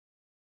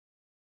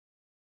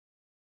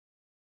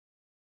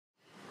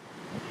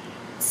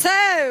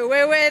So,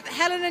 we're with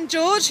Helen and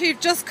George, who've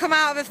just come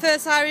out of a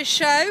first Irish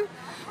show.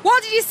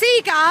 What did you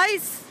see,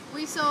 guys?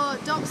 We saw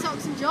Doc,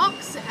 Socks and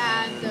Jocks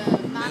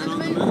and Man on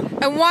the Moon.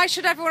 And why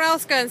should everyone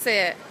else go and see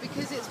it?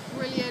 Because it's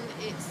brilliant,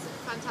 it's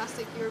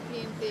fantastic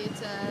European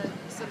theatre,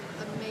 some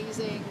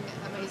amazing,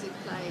 amazing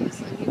plays,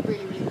 and we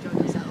really, really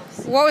enjoyed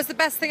ourselves. What was the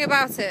best thing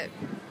about it?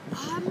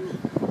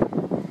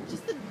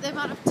 Just the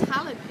amount of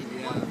talent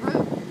in one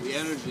room. The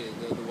energy,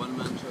 the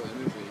one-man show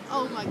energy.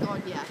 Oh my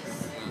god,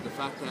 yes. The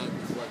fact that, in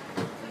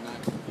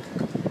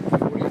that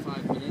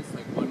 45 minutes,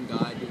 like one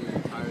guy doing the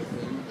entire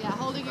thing. Yeah,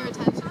 holding your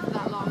attention for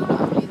that long,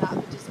 not only that,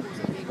 but just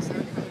also being so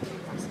incredibly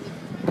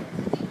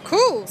impressive.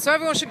 Cool, so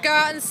everyone should go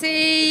out and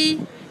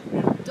see...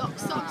 Doc,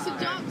 Socks and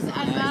Jocks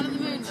and Man on the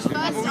Moon, the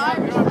first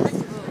Irish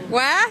festival.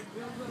 Where?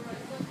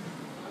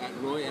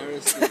 At Roy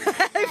Ayres.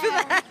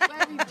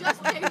 Where we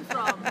just came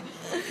from.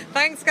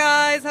 Thanks,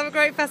 guys. Have a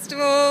great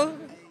festival.